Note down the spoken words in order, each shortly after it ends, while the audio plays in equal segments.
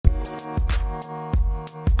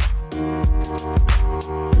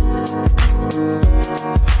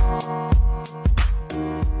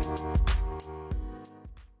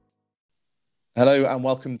Hello and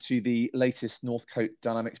welcome to the latest Northcote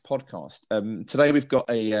Dynamics podcast. Today we've got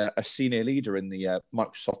a senior leader in the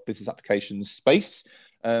Microsoft Business Applications space.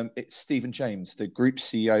 It's Stephen James, the Group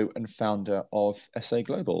CEO and founder of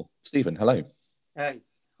sa.global. Stephen, hello. Hey,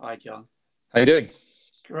 hi John. How you doing?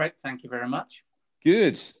 Great, thank you very much.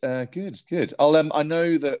 Good. I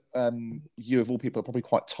know that you, of all people, are probably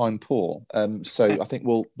quite time poor. So I think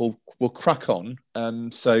we'll crack on.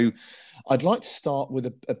 So I'd like to start with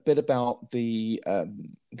a bit about the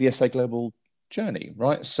sa.global journey,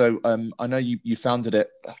 right? So I know you founded it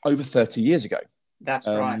over 30 years ago. That's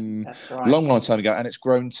right. Long time ago, and it's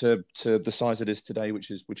grown to the size it is today,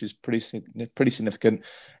 which is pretty significant.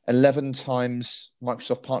 11 times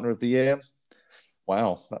Microsoft Partner of the Year.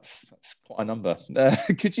 Wow, that's quite a number.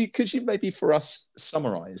 Could you maybe for us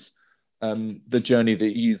summarize the journey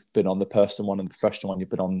that you've been on, the personal one and the professional one you've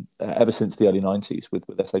been on ever since the early 90s with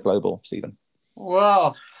sa.global, Stephen?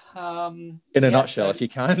 Well, in a nutshell, if you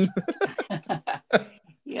can.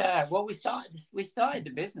 Yeah, well, we started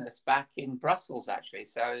the business back in Brussels, actually.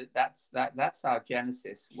 So that's our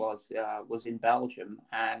genesis was in Belgium,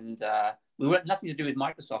 and we were nothing to do with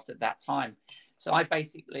Microsoft at that time. So I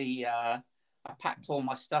basically I packed all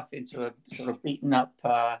my stuff into a sort of beaten up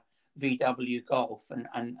VW Golf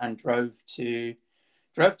and drove to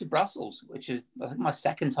Brussels, which is I think my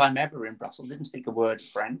second time ever in Brussels. Didn't speak a word of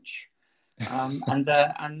French. And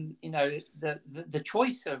you know the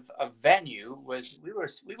choice of venue was we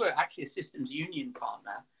were actually a systems union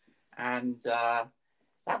partner, and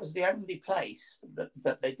that was the only place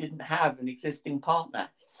that they didn't have an existing partner.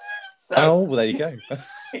 So well, there you go.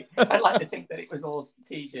 I like to think that it was all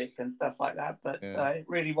strategic and stuff like that, but it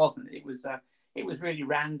really wasn't. It was really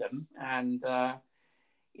random, and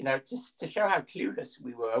you know, just to show how clueless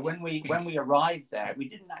we were when we arrived there, we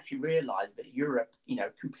didn't actually realise that Europe, you know,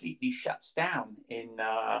 completely shuts down in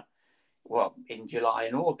July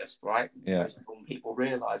and August, right? Yeah. Most people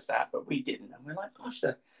realise that, but we didn't, and we're like, gosh,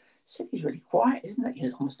 the city's really quiet, isn't it? You know,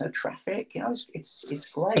 there's almost no traffic. You know, it's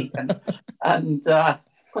great, and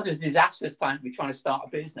of course, it was a disastrous time to be trying to start a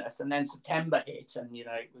business, and then September hit, and you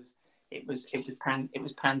know, it was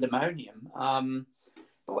pandemonium.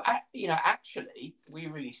 But you know, actually, we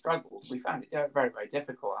really struggled. We found it very, very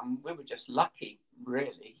difficult, and we were just lucky,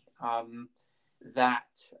 really, that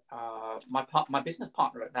my business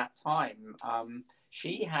partner at that time,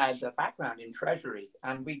 she had a background in treasury,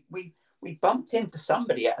 and we bumped into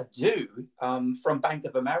somebody at a do from Bank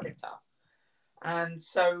of America. And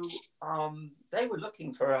so they were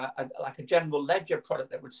looking for a general ledger product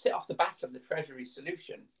that would sit off the back of the treasury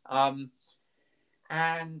solution.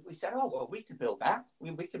 And we said, oh, well, we could build that.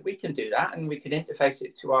 We can do that, and we could interface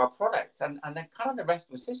it to our product. And then kind of the rest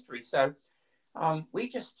was history. So we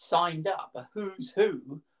just signed up a who's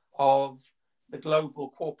who of the global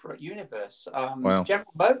corporate universe. Wow.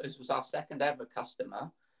 General Motors was our second ever customer.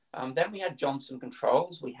 Then we had Johnson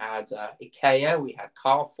Controls. We had IKEA. We had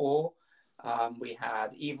Carrefour. We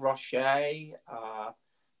had Yves Rocher.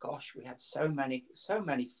 We had so many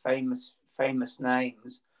famous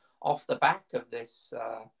names off the back of this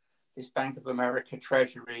Bank of America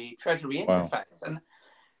Treasury interface, wow.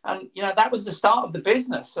 and you know, that was the start of the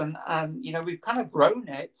business, and you know, we've kind of grown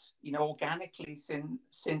it, you know, organically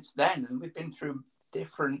since then, and we've been through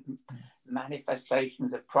different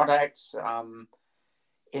manifestations of products.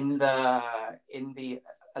 In the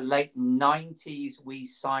late 90s, we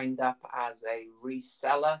signed up as a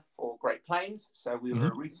reseller for Great Plains. So we were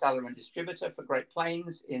a reseller and distributor for Great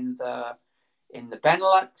Plains in the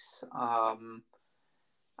Benelux.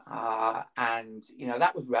 And you know,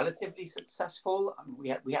 that was relatively successful. We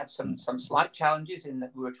had some slight challenges in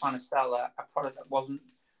that we were trying to sell a product that wasn't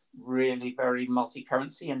really very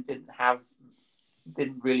multi-currency and didn't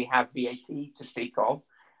really have VAT to speak of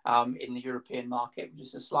in the European market, which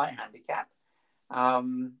is a slight handicap.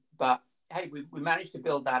 But hey, we managed to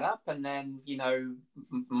build that up, and then, you know,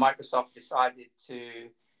 Microsoft decided to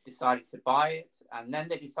buy it, and then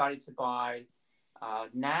they decided to buy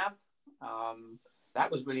Nav.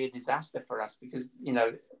 That was really a disaster for us because, you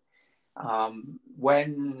know,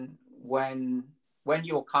 when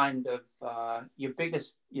you're kind of your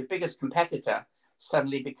biggest competitor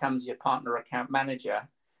suddenly becomes your partner account manager,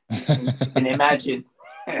 you can imagine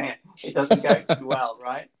it doesn't go too well,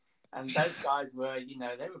 right? And those guys were, you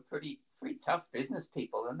know, they were pretty tough business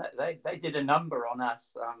people, and they did a number on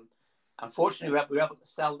us. Unfortunately, we were able to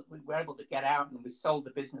sell. We were able to get out, and we sold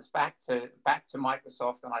the business back to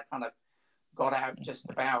Microsoft, and I kind of got out just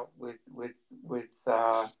about with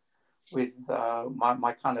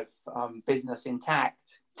my kind of business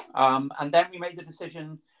intact. And then we made the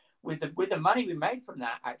decision with the money we made from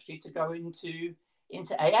that actually to go into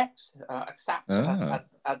into AX, Acceptor Ah,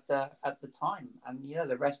 at the time, and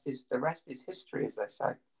the rest is history, as they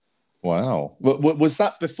say. wow. Was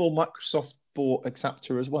that before Microsoft bought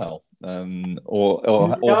Acceptor as well, or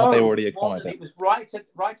had they No, already it acquired wasn't. it? It was right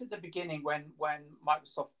at the beginning when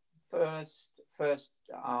Microsoft first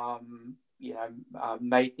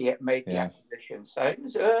made the Yeah, acquisition. So it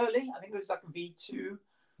was early. I think it was like a V2 when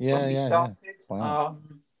yeah, we yeah, yeah. started. Wow, I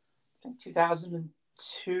think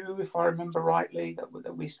 2002, if I remember rightly,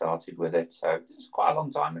 that we started with it. So it was quite a long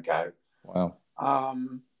time ago. wow.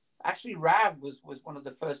 Um, Actually, Rav was one of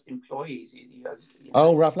the first employees.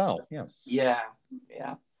 Oh, Rav Lal, yeah. Yeah,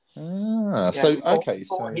 yeah. Ah, Yeah, so we okay,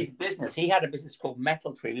 bought so his business. He had a business called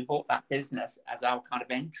Metal Tree. We bought that business as our kind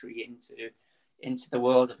of entry into the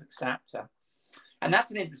world of Acceptor. And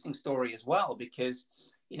that's an interesting story as well, because,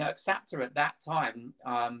 Acceptor at that time,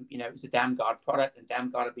 it was a DamGuard product, and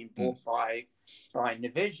DamGuard had been bought by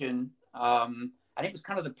Navision. And it was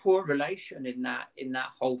kind of the poor relation in that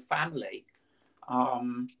whole family.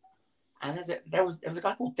 And there was a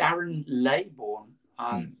guy called Darren Laybourne,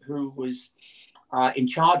 who was in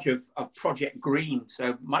charge of Project Green.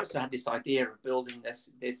 So Microsoft had this idea of building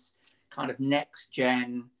this kind of next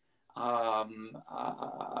gen, a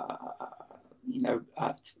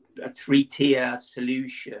 3-tier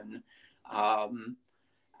solution. And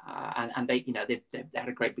they had they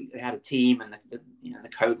had a team, and the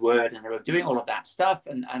code word, and they were doing all of that stuff.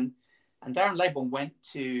 And Darren Laybourne went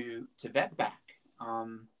to Vedback.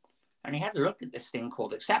 And he had a look at this thing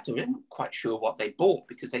called Acceptor. We weren't quite sure what they bought,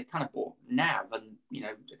 because they kind of bought Nav, and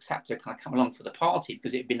Acceptor kind of come along for the party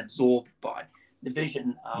because it had been absorbed by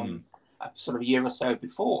Navision a sort of a year or so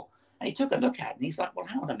before. And he took a look at it, and he's like, "Well,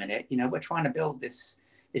 hang on a minute. We're trying to build this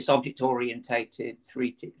object-orientated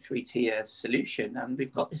 3-tier solution, and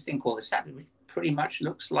we've got this thing called Acceptor, which pretty much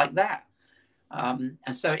looks like that." And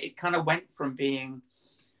so it kind of went from being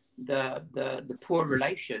the poor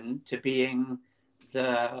relation to being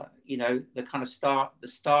the kind of the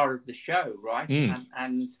star of the show, right?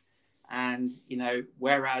 And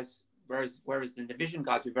whereas the Navision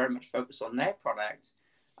guys were very much focused on their product,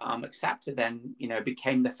 Acceptor then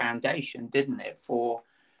became the foundation, didn't it, for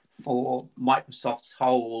Microsoft's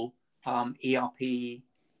whole ERP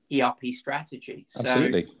strategy.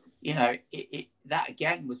 absolutely. So that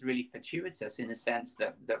again was really fortuitous, in the sense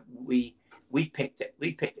that we picked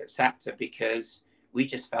Acceptor because we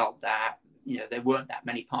just felt that there weren't that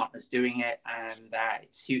many partners doing it, and that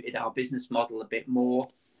it suited our business model a bit more,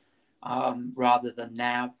 rather than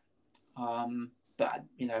Nav. But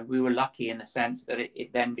we were lucky in the sense that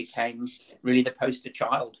it then became really the poster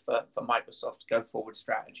child for Microsoft's go forward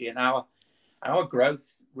strategy, and our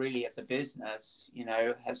growth really as a business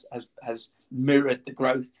has mirrored the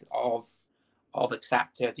growth of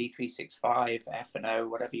Acceptor, D365, F&O,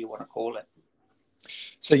 whatever you want to call it.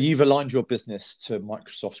 So you've aligned your business to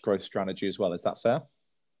Microsoft's growth strategy as well. Is that fair?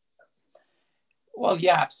 Well,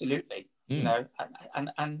 yeah, absolutely. In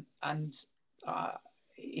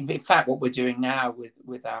fact, what we're doing now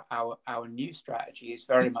with our new strategy is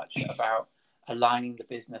very much about aligning the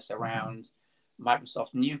business around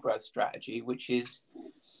Microsoft's new growth strategy, which is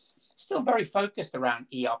still very focused around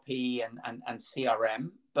ERP and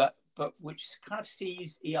CRM, but which kind of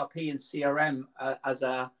sees ERP and CRM as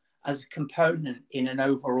a component in an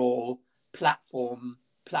overall platform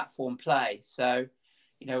play. So,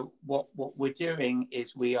 what we're doing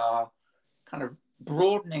is we are kind of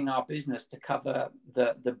broadening our business to cover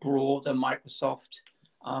the broader Microsoft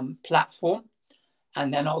platform,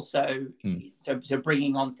 and then also so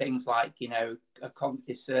bringing on things like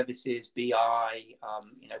cognitive services, BI,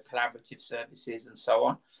 collaborative services, and so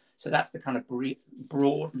on. So that's the kind of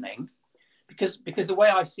broadening. Because the way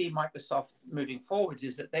I see Microsoft moving forwards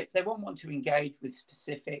is that they won't want to engage with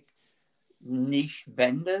specific niche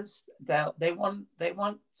vendors. They want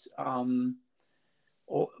to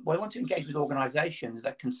engage with organizations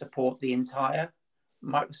that can support the entire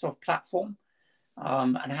Microsoft platform,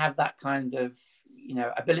 and have that kind of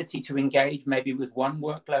ability to engage maybe with one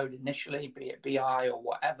workload initially, be it BI or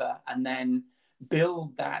whatever, and then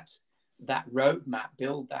build that roadmap,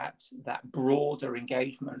 build that broader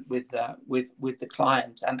engagement with the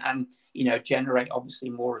client, and generate obviously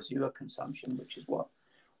more Azure consumption, which is what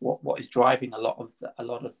is driving a lot of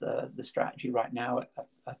the strategy right now at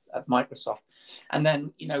Microsoft. And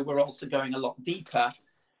then we're also going a lot deeper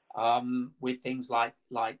with things like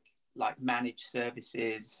managed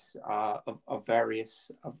services of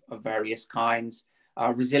various kinds,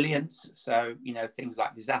 resilience. So things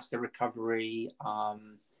like disaster recovery,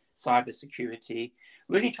 cybersecurity,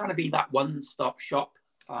 really trying to be that one-stop shop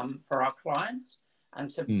for our clients, and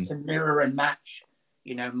to mirror and match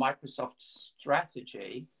Microsoft's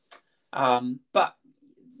strategy, but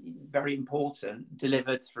very important,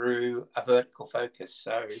 delivered through a vertical focus.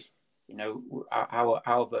 So,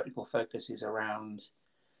 our vertical focus is around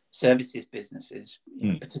services businesses,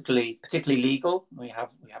 particularly legal. We have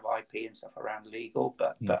IP and stuff around legal,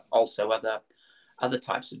 but also other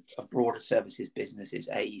types of broader services businesses,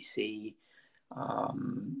 AEC,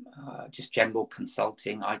 just general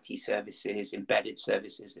consulting, IT services, embedded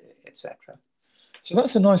services, etc. So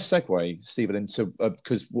that's a nice segue, Stephen, into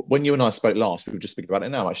because when you and I spoke last, we were just speaking about it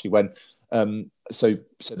now. Actually, when so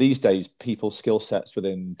these days, people's skill sets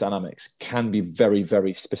within Dynamics can be very,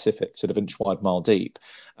 very specific, sort of inch wide, mile deep.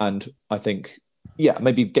 And I think,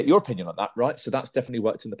 maybe get your opinion on that, right? So that's definitely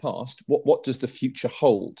worked in the past. What does the future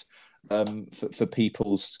hold for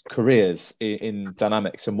people's careers in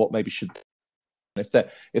Dynamics, and what maybe should,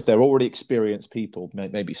 if they're already experienced people,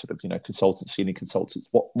 maybe sort of consultants, senior consultants,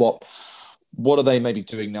 what are they maybe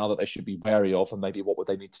doing now that they should be wary of, and maybe what would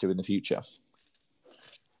they need to do in the future?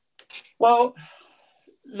 Well,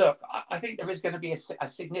 look, I think there is going to be a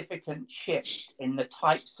significant shift in the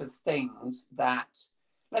types of things that,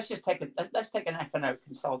 let's take an F&O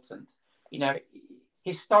consultant.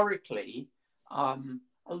 Historically, a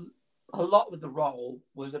lot of the role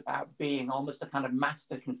was about being almost a kind of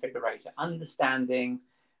master configurator, understanding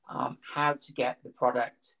how to get the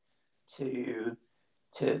product to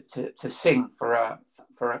sing for a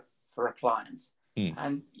client.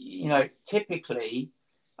 And typically,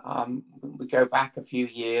 we go back a few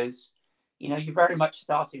years, you're very much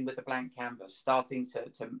starting with a blank canvas, starting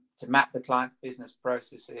to map the client's business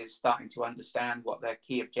processes, starting to understand what their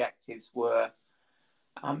key objectives were.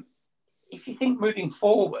 If you think moving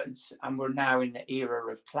forwards, and we're now in the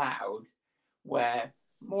era of cloud, where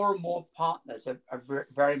more and more partners are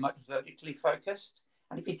very much vertically focused.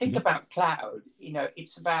 And if you think about cloud,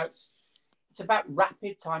 it's about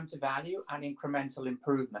rapid time to value and incremental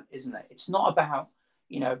improvement, isn't it? It's not about,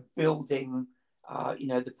 building,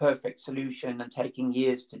 the perfect solution and taking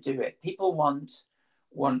years to do it. People want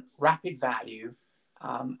rapid value,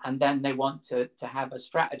 and then they want to have a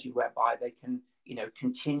strategy whereby they can,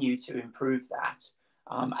 continue to improve that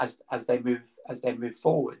as they move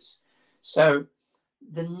forwards. So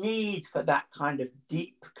the need for that kind of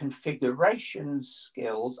deep configuration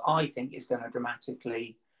skills, I think, is going to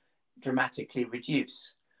dramatically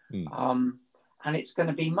reduce. And it's going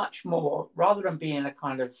to be much more, rather than being a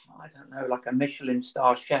kind of, I don't know, like a Michelin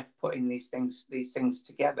star chef putting these things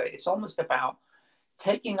together. It's almost about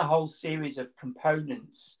taking a whole series of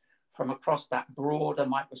components from across that broader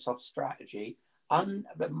Microsoft strategy,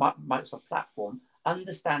 Microsoft platform,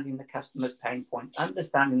 understanding the customer's pain point,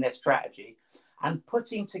 understanding their strategy, and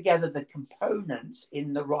putting together the components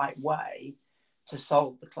in the right way to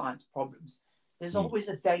solve the client's problems. There's always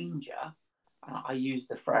a danger. I use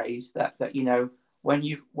the phrase that when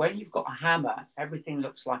you've got a hammer, everything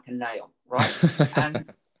looks like a nail, right? And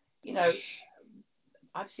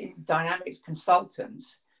I've seen Dynamics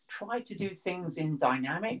consultants try to do things in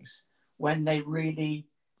Dynamics when they really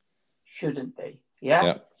shouldn't be.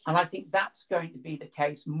 Yeah. And I think that's going to be the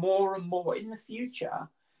case more and more in the future.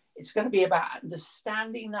 It's going to be about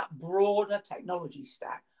understanding that broader technology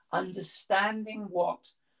stack, understanding what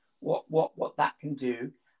that can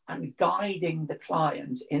do, and guiding the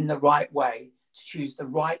client in the right way to choose the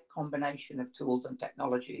right combination of tools and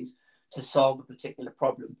technologies to solve a particular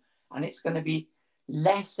problem. And it's going to be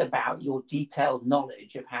less about your detailed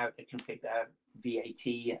knowledge of how to configure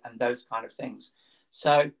VAT and those kind of things.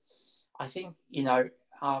 So I think,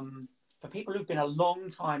 for people who've been a long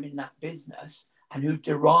time in that business and who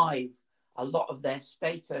derive a lot of their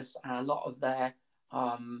status and a lot of their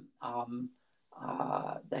kind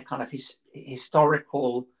of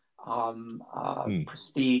historical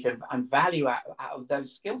prestige and value out of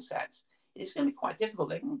those skill sets, it's going to be quite difficult.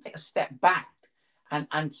 They can take a step back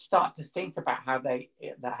and start to think about how they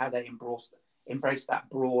embrace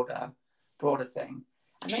that broader thing.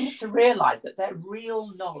 And they need to realize that their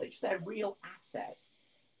real knowledge, their real asset,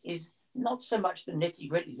 is not so much the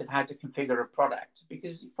nitty-gritty of how to configure a product,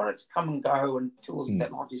 because products come and go and tools and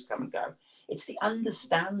technologies come and go. It's the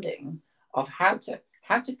understanding of how to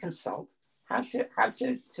consult, how to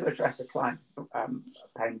address a client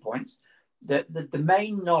pain points, the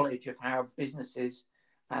domain knowledge of how businesses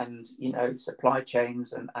and supply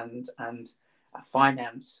chains and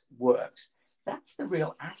finance works. That's the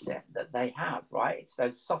real asset that they have, right? It's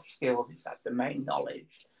those soft skills, it's that domain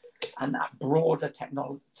knowledge, and that broader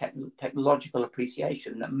technological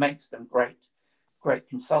appreciation that makes them great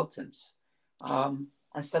consultants. And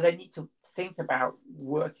so they need to think about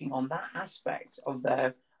working on that aspect of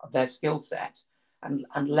their skill set,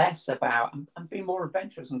 and less about, and be more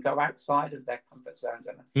adventurous and go outside of their comfort zones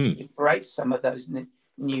and embrace some of those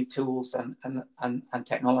new tools and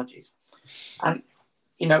technologies. And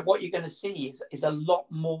what you're going to see is a lot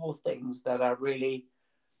more things that are really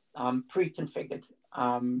pre-configured,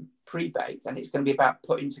 pre-baked, and it's going to be about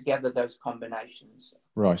putting together those combinations.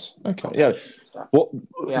 Right. Okay. Yeah.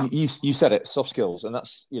 You said it, soft skills, and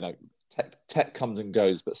that's, tech comes and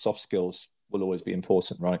goes, but soft skills will always be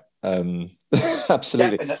important, right?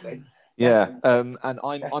 Absolutely. Definitely. Yeah. And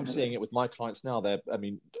I'm seeing it with my clients now.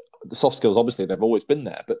 The soft skills, obviously, they've always been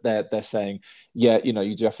there, but they're saying, yeah,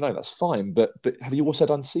 you do F&O, that's fine, but have you also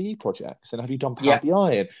done CE projects, and have you done Power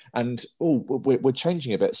BI? And we're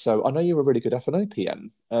changing a bit. So I know you're a really good F&O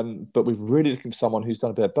PM, but we're really looking for someone who's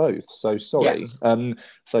done a bit of both. So sorry. Yes.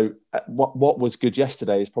 So what was good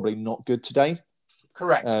yesterday is probably not good today.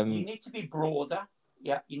 Correct. You need to be broader.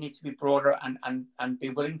 Yeah, you need to be broader and be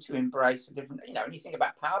willing to embrace a different. When you think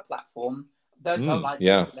about Power Platform, those are like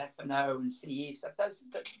F&O and CE stuff. Those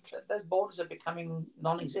borders are becoming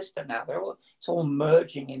non-existent now. It's all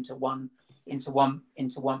merging into one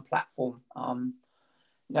platform.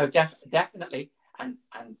 No, definitely. And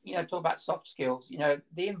talk about soft skills.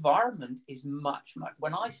 The environment is much.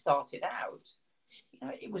 When I started out,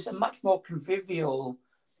 it was a much more convivial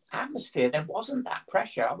atmosphere. There wasn't that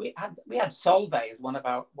pressure. We had Solvay as one of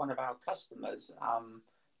our customers.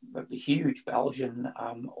 A huge Belgian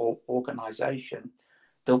organization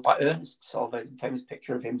built by Ernst Solvay. Famous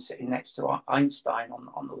picture of him sitting next to Einstein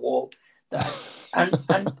on the wall. And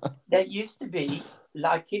there used to be,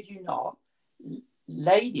 I kid you not,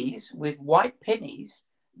 ladies with white pennies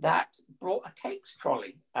that brought a cakes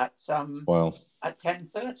trolley at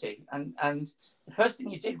 10:30, and the first thing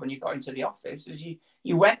you did when you got into the office is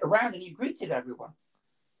you went around and you greeted everyone.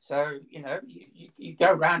 So you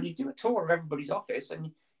go around, you do a tour of everybody's office,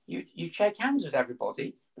 and you shake hands with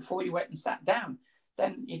everybody before you went and sat down.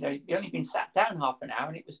 Then you only been sat down half an hour,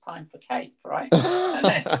 and it was time for cake, right?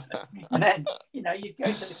 and then you'd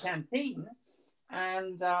go to the canteen,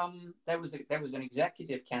 and there was an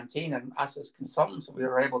executive canteen, and us as consultants, we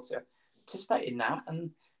were able to participate in that.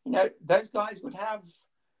 And those guys would have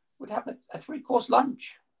a 3-course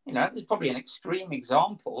lunch. There's probably an extreme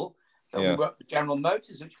example, but we worked with General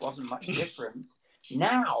Motors, which wasn't much different.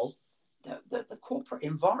 Now, the corporate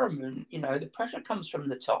environment, the pressure comes from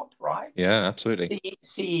the top, right? Yeah, absolutely.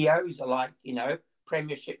 CEOs are like,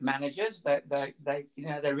 premiership managers. They're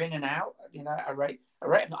in and out, a rate,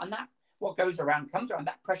 and that what goes around comes around.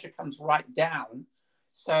 That pressure comes right down.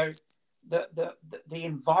 So the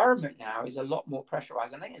environment now is a lot more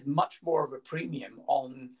pressurized. I think there's much more of a premium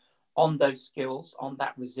on those skills, on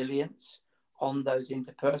that resilience, on those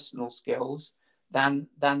interpersonal skills than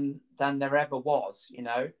there ever was.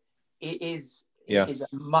 It is a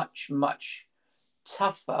much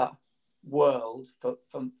tougher world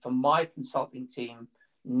for my consulting team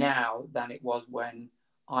now than it was when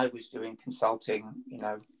I was doing consulting.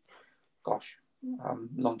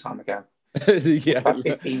 Long time ago. About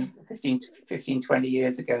 15, 20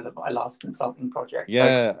 years ago, that my last consulting project.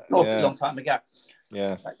 So also a long time ago.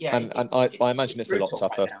 Yeah. And I imagine it's a lot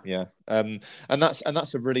tougher. Right, and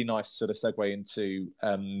that's a really nice sort of segue into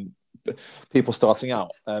people starting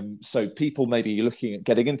out. So people maybe looking at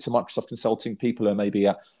getting into Microsoft consulting, people are maybe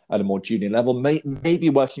at a more junior level, maybe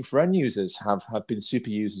working for end users, have been super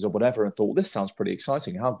users or whatever, and thought, this sounds pretty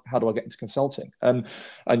exciting. How do I get into consulting? And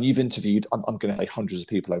you've interviewed, I'm going to say hundreds of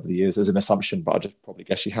people over the years as an assumption, but I just probably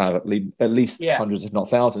guess you have at least hundreds, if not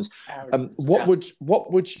thousands. What would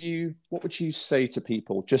you say to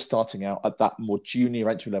people just starting out at that more junior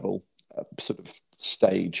entry level sort of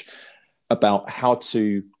stage about how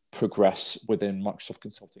to progress within Microsoft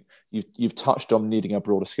consulting? You've touched on needing a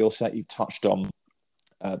broader skill set. You've touched on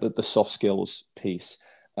the soft skills piece.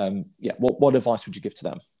 What advice would you give to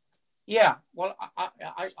them? Yeah, well, I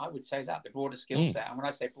would say that the broader skill set, and when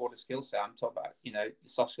I say broader skill set, I'm talking about the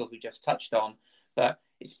soft skills we just touched on, but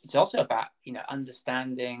it's also about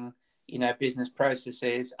understanding business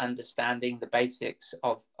processes, understanding the basics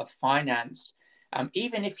of finance.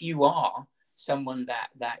 Even if you are someone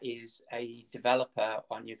that is a developer,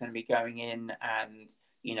 and you're going to be going in and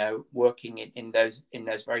working in those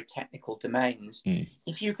very technical domains,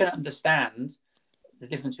 if you can understand the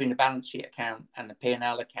difference between the balance sheet account and the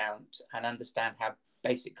P&L account, and understand how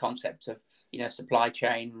basic concepts of supply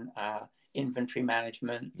chain, inventory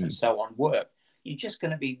management, and so on work, you're just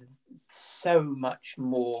going to be so much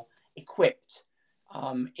more equipped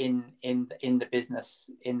in the business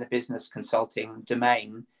consulting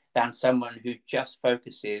domain than someone who just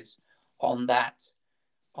focuses on the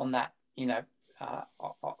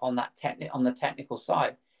technical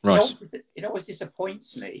side. Right. It always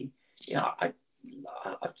disappoints me. You know, I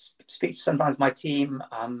speak to sometimes my team,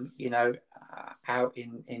 out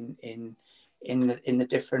in the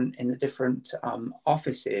different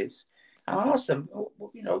offices, and I ask them,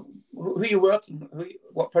 you know, who you're working,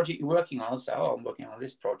 what project you're working on. I say, oh, I'm working on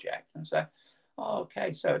this project, and say, oh,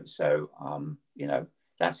 okay, so you know,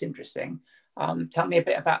 that's interesting. Tell me a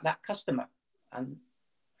bit about that customer, and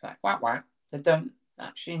like, wow, they don't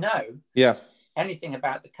actually know Yeah. anything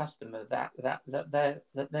about the customer that they're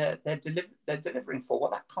delivering for.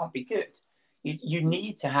 Well, that can't be good. You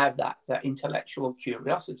need to have that intellectual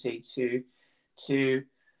curiosity to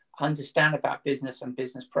understand about business and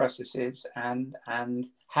business processes, and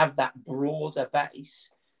have that broader base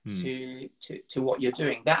to what you're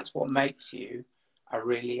doing. That's what makes you a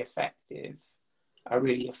really effective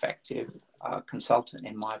consultant,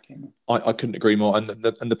 in my opinion. I couldn't agree more. And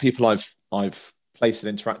the people I've placed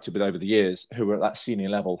and interacted with over the years who are at that senior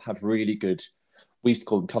level have really good, we used to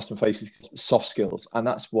call them customer facing soft skills. And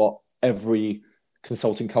that's what every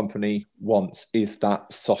consulting company wants, is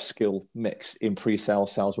that soft skill mix in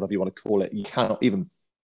pre-sales, sales, whatever you want to call it. You cannot even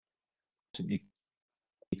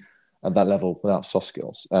at that level without soft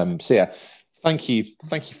skills. So yeah, thank you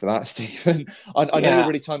for that, Stephen. I know you're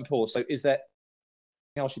really time poor. So is there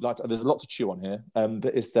anything else you'd like to, there's a lot to chew on here,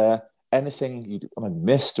 but is there anything you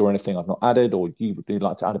missed, or anything I've not added, or you would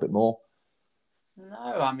like to add a bit more?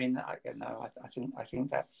 No, I mean, I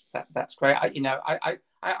think that's great.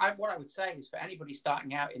 What I would say is, for anybody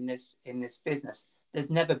starting out in this business, there's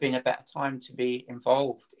never been a better time to be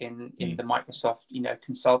involved in the Microsoft, you know,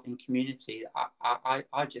 consulting community.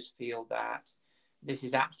 I just feel that this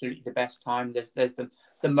is absolutely the best time. There's the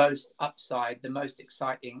most upside, the most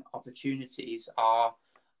exciting opportunities are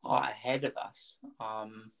ahead of us.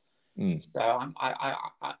 So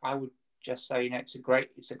I would just say, you know, it's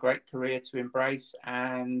a great career to embrace,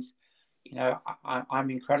 and you know, I'm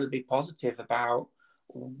incredibly positive about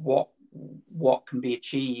what can be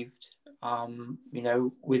achieved, you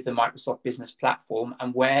know, with the Microsoft Business Platform,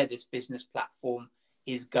 and where this business platform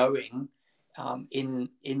is going, in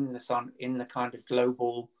the kind of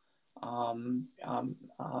global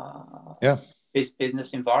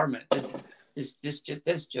business environment.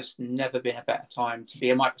 There's just never been a better time to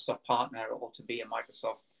be a Microsoft partner or to be a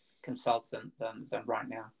Microsoft consultant than right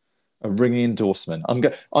now. A ringing endorsement. I'm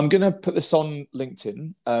going to put this on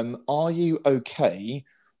LinkedIn. Are you okay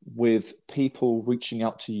with people reaching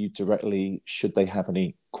out to you directly should they have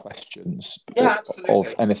any questions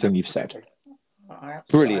of anything you've said?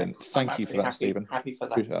 Brilliant. Thank you for that, Stephen. Happy for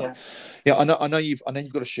that. Yeah, I know you've got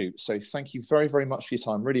to shoot. So thank you very, very much for your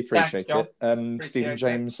time. Really appreciate it. Stephen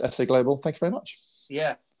James, SA Global. Thank you very much.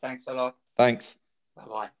 Yeah, thanks a lot. Thanks.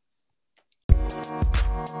 Bye-bye.